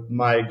 So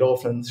my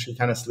girlfriend, she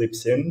kind of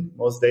sleeps in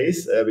most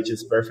days, which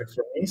is perfect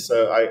for me.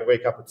 So I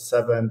wake up at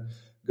 7,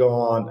 go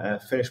on,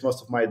 finish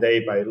most of my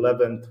day by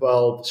 11,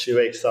 12. She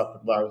wakes up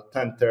at about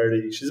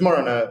 10:30. She's more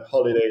on a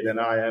holiday than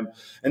I am.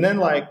 And then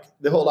like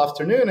the whole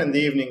afternoon and the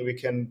evening, we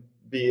can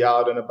be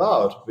out and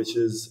about, which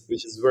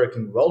is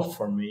working well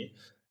for me.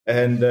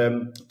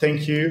 And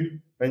thank you,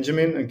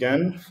 Benjamin,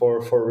 again for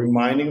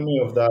reminding me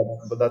of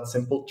that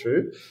simple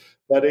truth.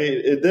 But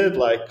it did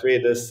like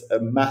create this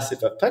a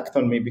massive effect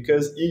on me,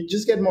 because you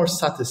just get more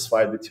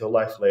satisfied with your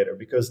life later,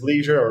 because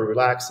leisure or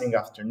relaxing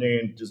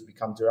afternoon just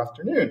becomes your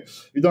afternoon.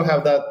 You don't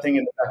have that thing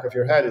in the back of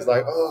your head. It's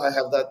like, oh, I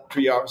have that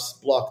 3 hours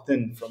blocked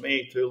in from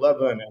 8 to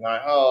 11 and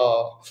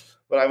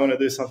but I want to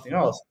do something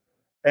else.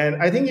 And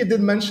I think you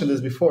did mention this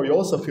before. You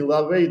also feel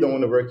that way. You don't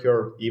want to work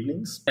your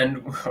evenings.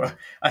 And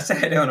I say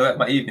I don't want to work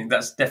my evening.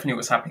 That's definitely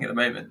what's happening at the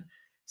moment.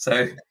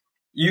 So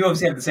you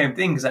obviously have the same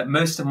thing, because that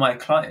most of my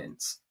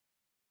clients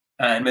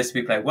and most of the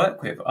people I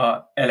work with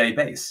are LA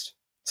based.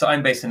 So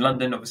I'm based in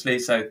London, obviously.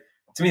 So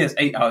to me, that's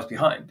 8 hours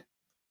behind.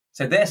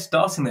 So they're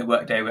starting their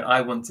workday when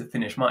I want to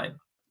finish mine.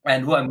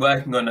 And what I'm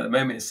working on at the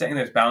moment is setting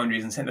those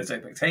boundaries and setting those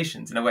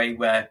expectations in a way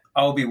where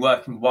I'll be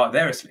working while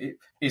they're asleep,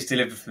 is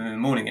delivered for them in the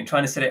morning, and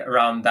trying to set it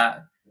around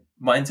that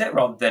mindset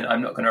rather than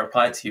I'm not going to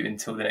reply to you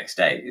until the next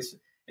day. Is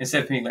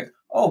instead of being like,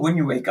 oh, when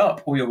you wake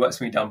up, all your work's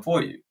going to be done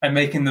for you, and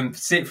making them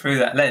sit through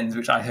that lens,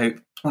 which I hope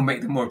will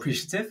make them more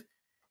appreciative.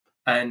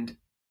 And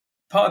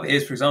part of it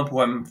is, for example,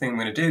 one thing I'm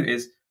going to do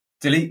is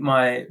delete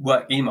my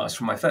work emails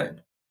from my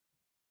phone,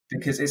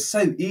 because it's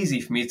so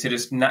easy for me to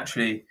just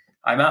naturally,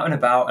 I'm out and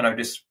about and I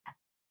just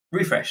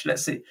refresh.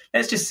 Let's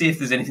just see if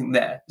there's anything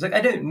there. It's like,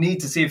 I don't need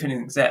to see if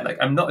anything's there. Like,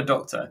 I'm not a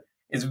doctor.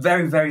 It's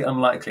very, very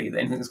unlikely that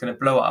anything's going to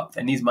blow up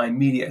that needs my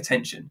immediate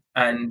attention.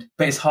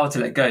 But it's hard to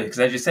let go, because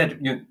as you said,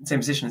 you're in the same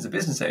position as a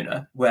business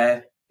owner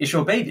where it's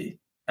your baby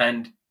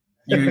and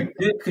you do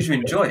it because you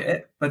enjoy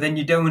it, but then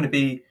you don't want to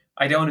be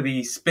I don't want to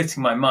be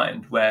splitting my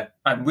mind where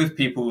I'm with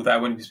people that I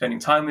want to be spending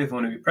time with, I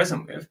want to be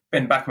present with, but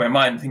in the back of my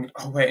mind thinking,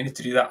 oh, wait, I need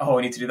to do that. Oh,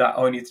 I need to do that.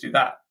 Oh, I need to do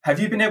that. Have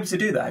you been able to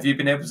do that? Have you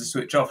been able to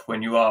switch off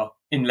when you are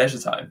in leisure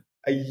time?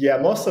 Yeah,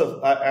 most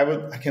of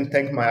I can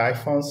thank my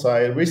iPhone. So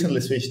I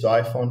recently switched to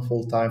iPhone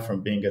full time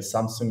from being a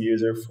Samsung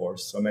user for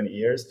so many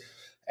years.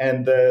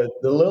 And the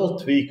little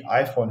tweak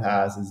iPhone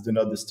has is do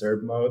not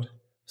disturb mode.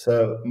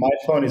 So my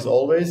phone is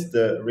always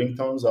the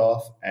ringtones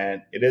off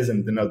and it is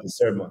in do not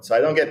disturb mode. So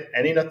I don't get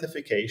any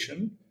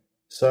notification.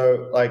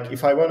 So like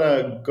if I want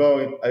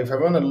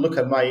to look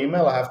at my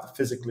email, I have to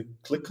physically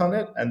click on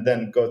it and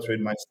then go through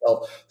it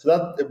myself. So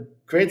that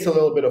creates a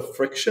little bit of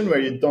friction where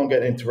you don't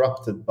get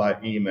interrupted by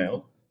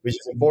email, which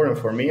is important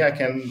for me. I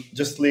can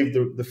just leave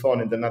the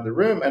phone in another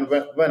room. And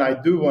when I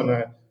do want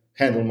to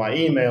handle my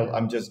email,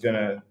 I'm just going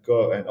to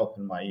go and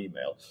open my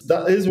email.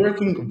 That is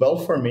working well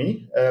for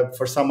me.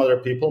 For some other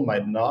people,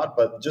 might not,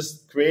 but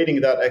just creating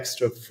that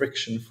extra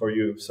friction for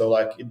you. So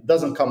like it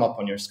doesn't come up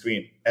on your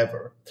screen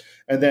ever.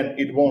 And then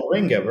it won't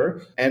ring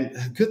ever. And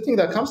good thing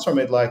that comes from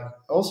it, like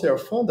also your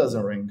phone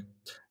doesn't ring.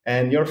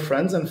 And your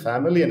friends and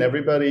family and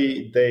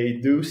everybody, they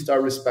do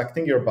start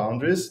respecting your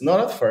boundaries. Not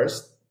at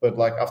first, but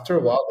like after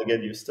a while, they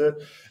get used to it.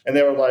 And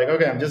they were like,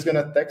 okay, I'm just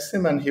going to text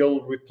him and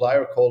he'll reply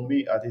or call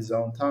me at his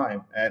own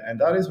time.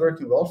 And that is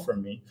working well for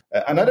me.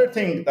 Another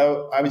thing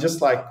that I would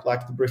just like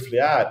to briefly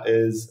add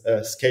is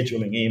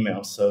scheduling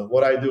emails. So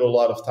what I do a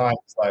lot of times,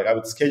 like I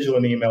would schedule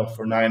an email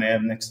for 9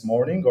 a.m. next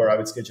morning, or I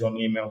would schedule an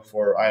email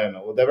for, I don't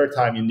know, whatever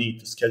time you need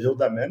to schedule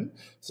them in.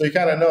 So you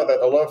kind of know that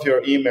a lot of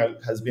your email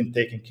has been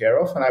taken care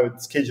of. And I would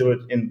schedule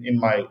it in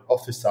my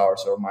office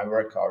hours or my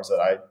work hours that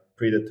I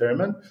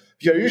predetermined.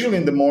 You're usually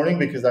in the morning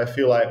because I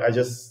feel like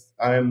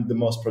I am the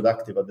most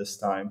productive at this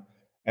time.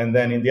 And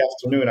then in the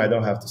afternoon, I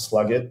don't have to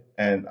slug it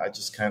and I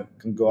just can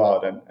go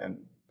out and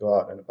go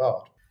out and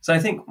about. So I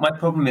think my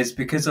problem is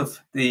because of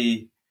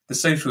the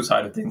social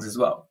side of things as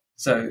well.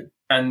 So,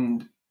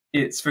 and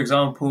it's, for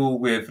example,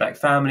 with like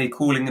family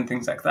calling and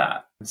things like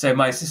that. So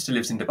my sister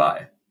lives in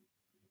Dubai.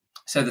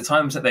 So the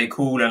times that they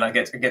call and I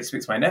get to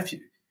speak to my nephew,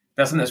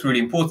 that's something that's really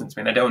important to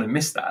me and I don't want to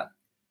miss that.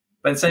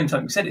 But at the same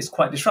time, you said it's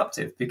quite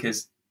disruptive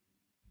because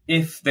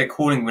if they're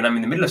calling when I'm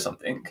in the middle of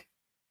something,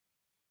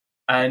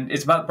 and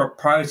it's about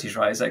priorities,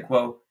 right? It's like,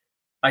 well,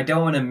 I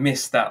don't want to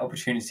miss that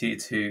opportunity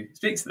to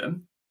speak to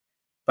them.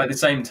 But at the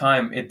same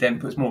time, it then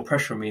puts more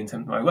pressure on me in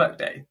terms of my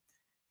workday.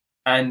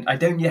 And I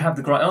don't yet have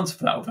the right answer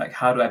for that of like,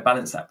 how do I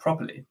balance that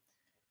properly?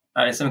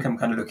 And it's something I'm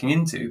kind of looking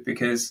into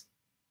because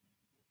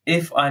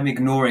if I'm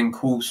ignoring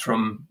calls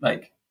from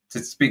like to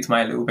speak to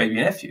my little baby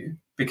nephew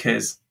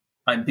because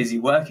I'm busy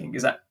working,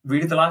 is that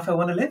really the life I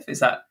want to live? Is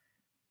that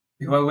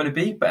who I want to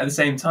be? But at the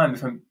same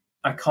time,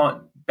 I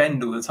can't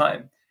bend all the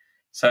time.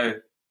 So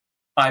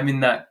I'm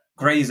in that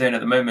gray zone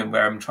at the moment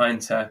where I'm trying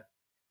to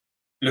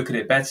look at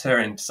it better.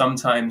 And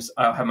sometimes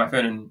I'll have my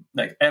phone in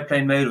like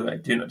airplane mode or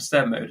like do not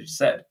disturb mode, as you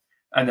said.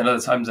 And then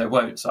other times I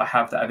won't. So I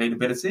have that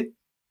availability.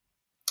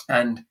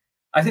 And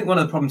I think one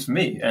of the problems for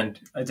me, and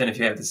I don't know if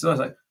you have this,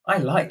 is I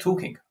like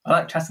talking. I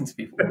like chatting to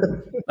people.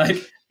 Like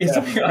it's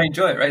something I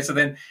enjoy, right? So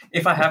then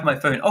if I have my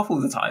phone off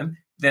all the time,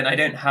 then I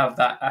don't have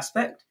that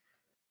aspect.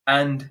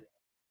 And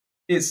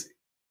it's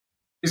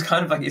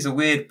kind of like it's a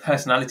weird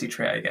personality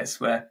trait, I guess,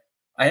 where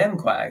I am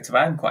quite active,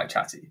 I am quite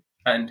chatty.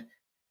 And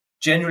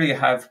generally I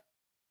have,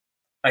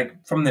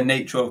 like from the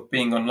nature of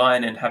being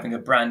online and having a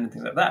brand and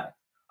things like that,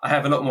 I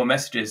have a lot more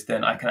messages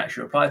than I can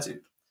actually reply to.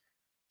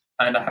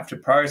 And I have to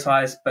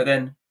prioritize. But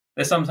then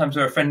there's sometimes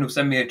where a friend will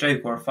send me a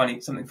joke or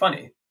something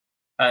funny.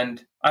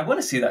 And I want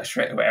to see that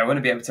straight away. I want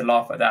to be able to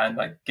laugh at that and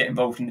like get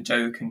involved in the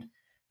joke and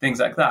things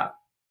like that.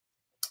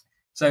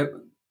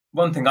 So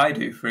one thing I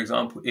do, for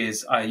example,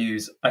 is I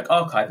use like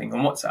archiving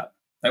on WhatsApp.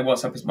 Like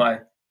WhatsApp is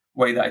my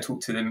way that I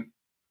talk to them,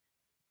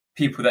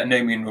 people that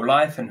know me in real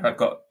life and who I've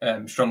got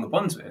stronger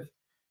bonds with.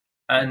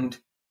 And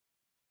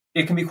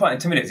it can be quite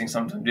intimidating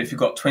sometimes if you've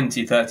got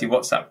 20, 30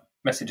 WhatsApp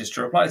messages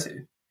to reply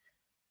to.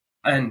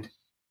 And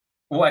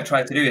what I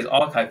try to do is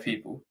archive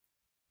people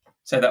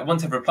so that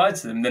once I've replied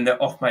to them, then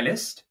they're off my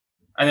list.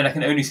 And then I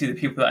can only see the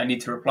people that I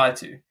need to reply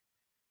to.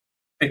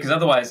 Because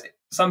otherwise,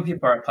 some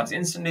people I reply to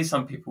instantly,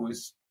 some people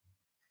is...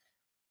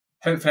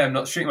 Hopefully I'm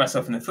not shooting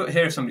myself in the foot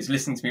here if somebody's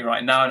listening to me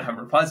right now and I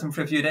haven't replied to them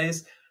for a few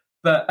days.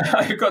 But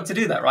I've got to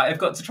do that, right? I've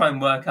got to try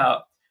and work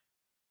out.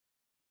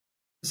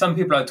 Some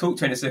people I talk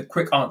to and it's a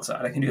quick answer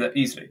and I can do that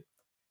easily.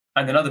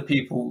 And then other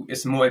people,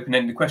 it's a more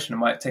open-ended question. It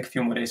might take a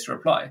few more days to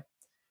reply.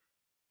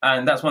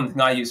 And that's one thing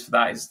I use for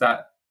that is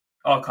that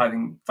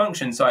archiving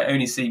function. So I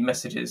only see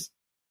messages.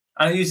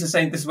 And I use the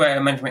same, this is where I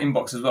manage my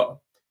inbox as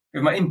well.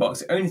 With my inbox,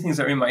 the only things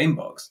that are in my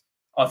inbox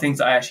are things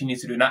that I actually need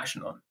to do an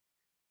action on.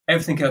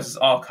 Everything else is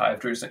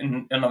archived or is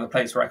in another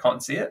place where I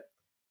can't see it,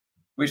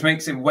 which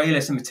makes it way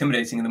less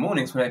intimidating in the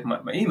mornings when I open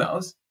up my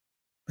emails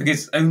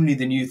because it's only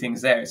the new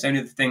things there. It's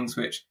only the things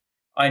which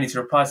I need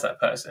to reply to that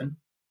person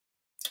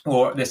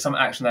or there's some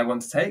action I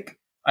want to take.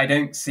 I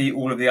don't see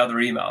all of the other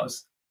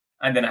emails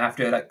and then I have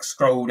to like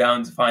scroll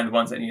down to find the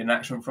ones that need an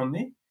action from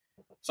me.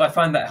 So I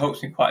find that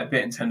helps me quite a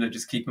bit in terms of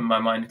just keeping my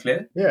mind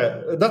clear.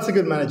 Yeah, that's a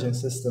good managing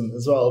system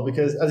as well,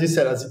 because as you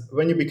said,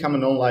 when you become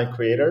an online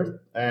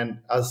creator, and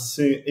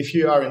if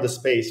you are in the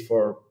space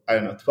for, I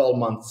don't know, 12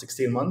 months,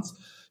 16 months,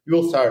 you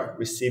will start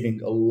receiving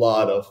a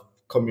lot of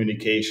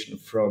communication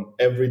from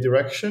every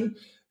direction.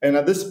 And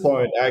at this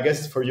point, I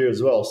guess for you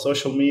as well,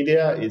 social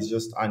media is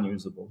just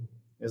unusable.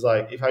 It's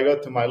like if I go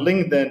to my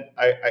LinkedIn,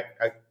 I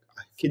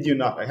kid you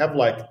not, I have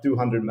like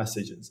 200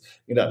 messages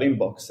in that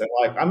inbox, and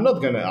like I'm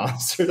not gonna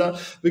answer that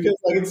because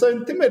like it's so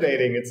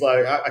intimidating. It's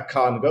like I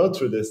can't go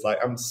through this. Like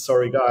I'm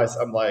sorry, guys.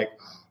 I'm like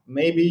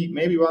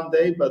maybe one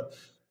day, but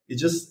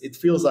it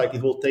feels like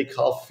it will take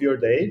half your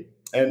day,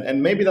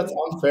 and maybe that's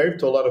unfair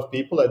to a lot of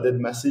people that did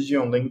message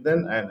you on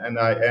LinkedIn, and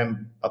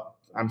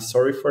I'm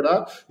sorry for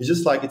that. It's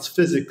just like it's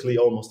physically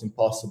almost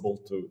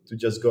impossible to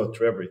just go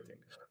through everything.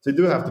 So you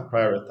do have to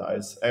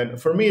prioritize.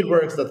 And for me, it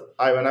works that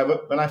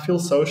when I feel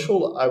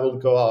social, I will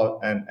go out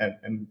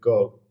and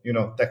go,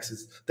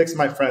 text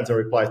my friends or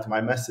reply to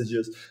my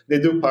messages. They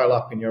do pile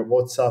up in your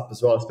WhatsApp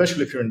as well,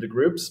 especially if you're in the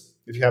groups.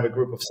 If you have a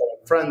group of 7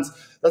 friends,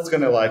 that's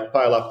going to like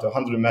pile up to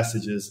 100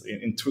 messages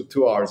in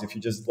 2 hours. If you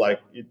just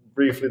you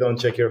briefly don't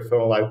check your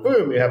phone, like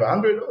boom, you have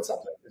 100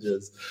 WhatsApp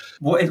messages.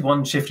 What is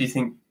one shift you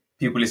think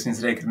people listening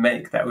today could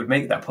make that would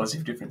make that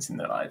positive difference in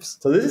their lives?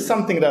 So this is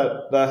something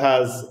that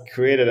has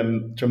created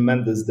a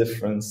tremendous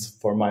difference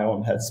for my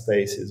own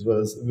headspace. It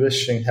was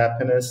wishing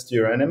happiness to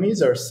your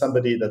enemies or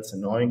somebody that's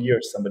annoying you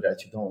or somebody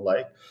that you don't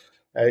like.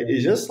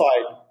 It's just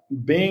like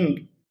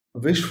being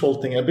wishful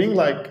thinking and being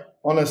like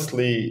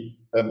honestly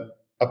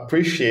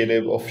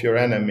appreciative of your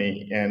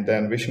enemy and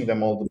then wishing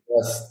them all the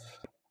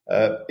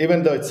best.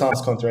 Even though it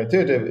sounds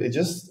counterintuitive, it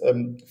just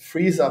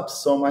frees up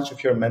so much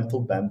of your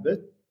mental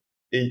bandwidth.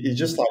 It's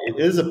just like it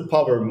is a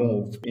power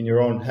move in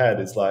your own head.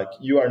 It's like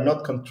you are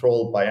not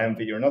controlled by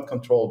envy, you're not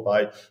controlled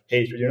by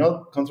hatred, you're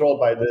not controlled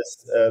by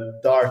this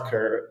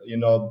darker,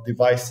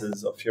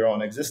 devices of your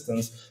own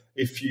existence.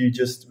 If you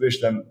just wish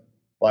them,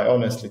 like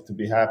honestly, to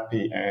be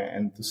happy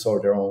and to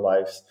sort their own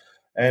lives.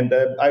 And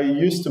I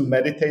used to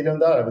meditate on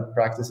that. I would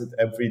practice it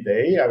every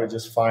day. I would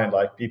just find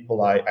like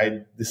people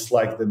I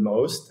dislike the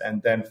most.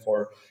 And then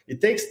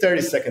it takes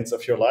 30 seconds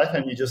of your life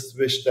and you just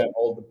wish them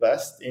all the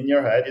best in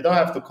your head. You don't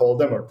have to call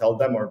them or tell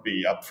them or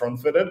be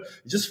upfront with it.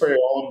 It's just for your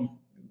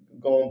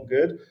own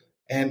good.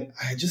 And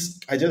I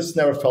just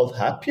never felt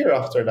happier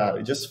after that.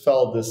 It just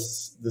felt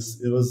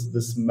it was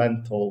this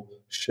mental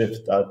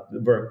shift that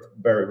worked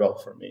very well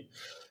for me.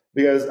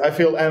 Because I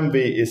feel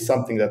envy is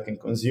something that can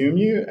consume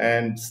you,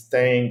 and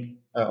staying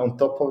on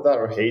top of that,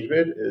 or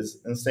hatred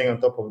staying on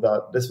top of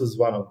that, this was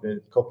one of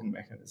the coping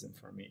mechanisms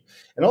for me.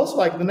 And also,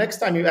 like the next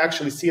time you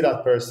actually see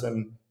that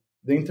person,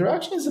 the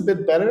interaction is a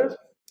bit better.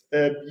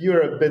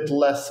 You're a bit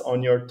less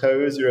on your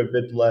toes. You're a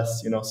bit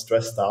less,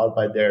 stressed out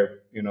by their,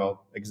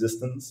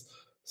 existence.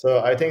 So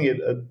I think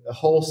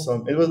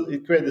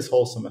it created this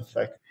wholesome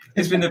effect.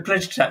 It's been a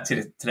pleasure to chat to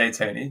you today,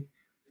 Toni.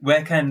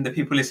 Where can the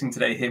people listening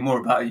today hear more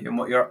about you and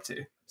what you're up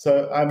to?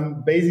 So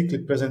I'm basically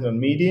present on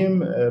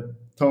Medium,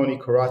 Toni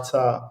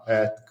Koraza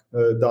at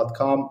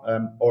 .com,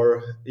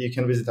 or you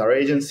can visit our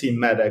agency,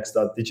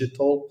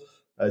 MadX.Digital.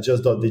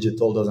 Just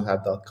 .digital doesn't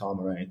have .com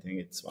or anything.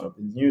 It's one of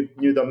the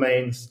new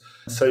domains.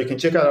 So you can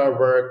check out our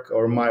work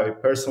or my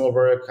personal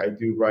work. I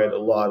do write a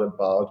lot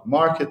about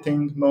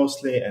marketing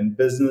mostly and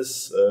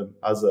business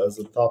as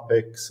a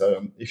topic.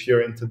 So if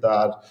you're into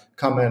that,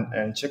 come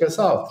and check us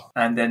out.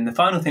 And then the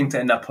final thing to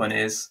end up on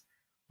is,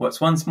 what's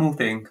one small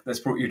thing that's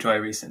brought you joy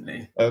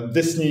recently?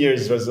 This New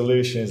Year's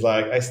resolution is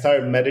like I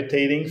started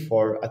meditating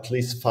for at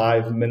least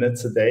 5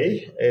 minutes a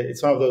day.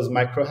 It's one of those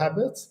micro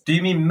habits. Do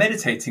you mean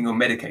meditating or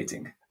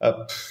medicating?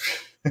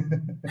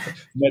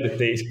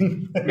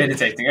 Meditating.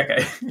 Meditating,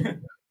 okay.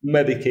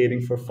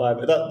 Medicating for 5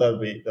 minutes.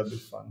 That'd be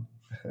fun.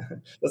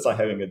 That's like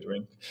having a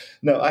drink.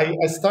 No, I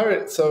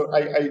started. So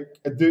I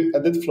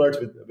did flirt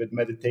with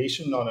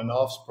meditation on and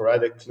off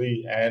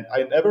sporadically, and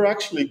I never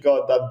actually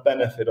got that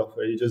benefit of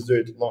it. You just do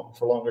it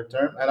for longer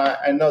term. And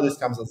I know this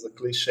comes as a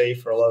cliche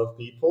for a lot of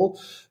people,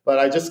 but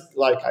I just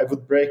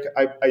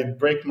I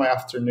break my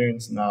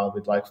afternoons now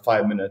with like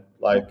 5 minutes,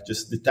 like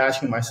just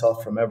detaching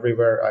myself from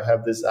everywhere. I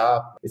have this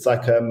app. It's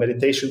like a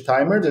meditation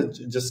timer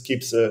that just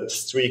keeps a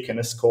streak and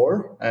a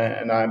score,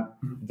 and I'm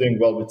doing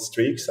well with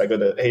streaks. I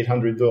got an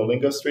 800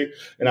 Duolingo streak,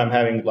 and I'm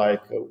having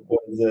like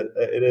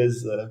it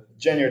is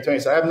January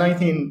 20th. So I have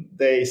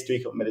 19-day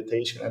streak of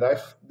meditation, and I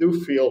do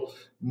feel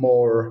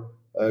more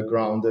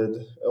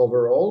grounded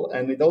overall.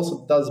 And it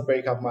also does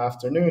break up my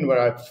afternoon where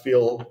I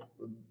feel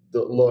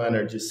the low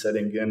energy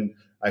setting in.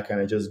 I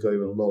kind of just go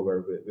even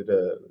lower with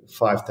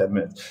 5-10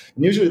 minutes.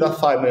 And usually that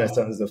 5 minutes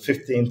turns to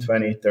 15,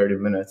 20, 30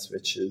 minutes,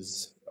 which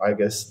is, I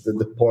guess,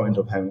 the point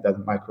of having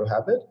that micro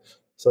habit.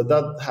 So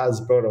that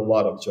has brought a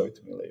lot of joy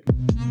to me lately.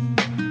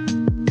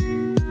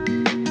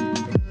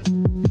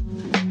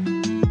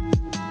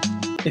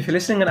 If you're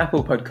listening on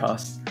Apple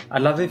Podcasts,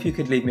 I'd love it if you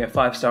could leave me a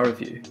 5-star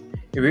review.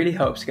 It really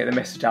helps to get the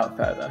message out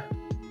further.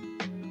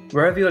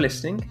 Wherever you're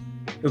listening,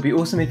 it would be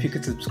awesome if you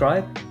could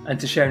subscribe and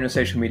to share on your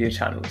social media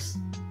channels.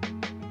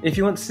 If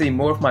you want to see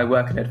more of my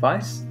work and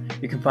advice,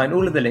 You can find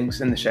all of the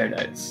links in the show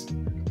notes.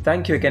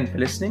 Thank you again for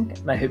listening,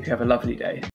 and I hope you have a lovely day.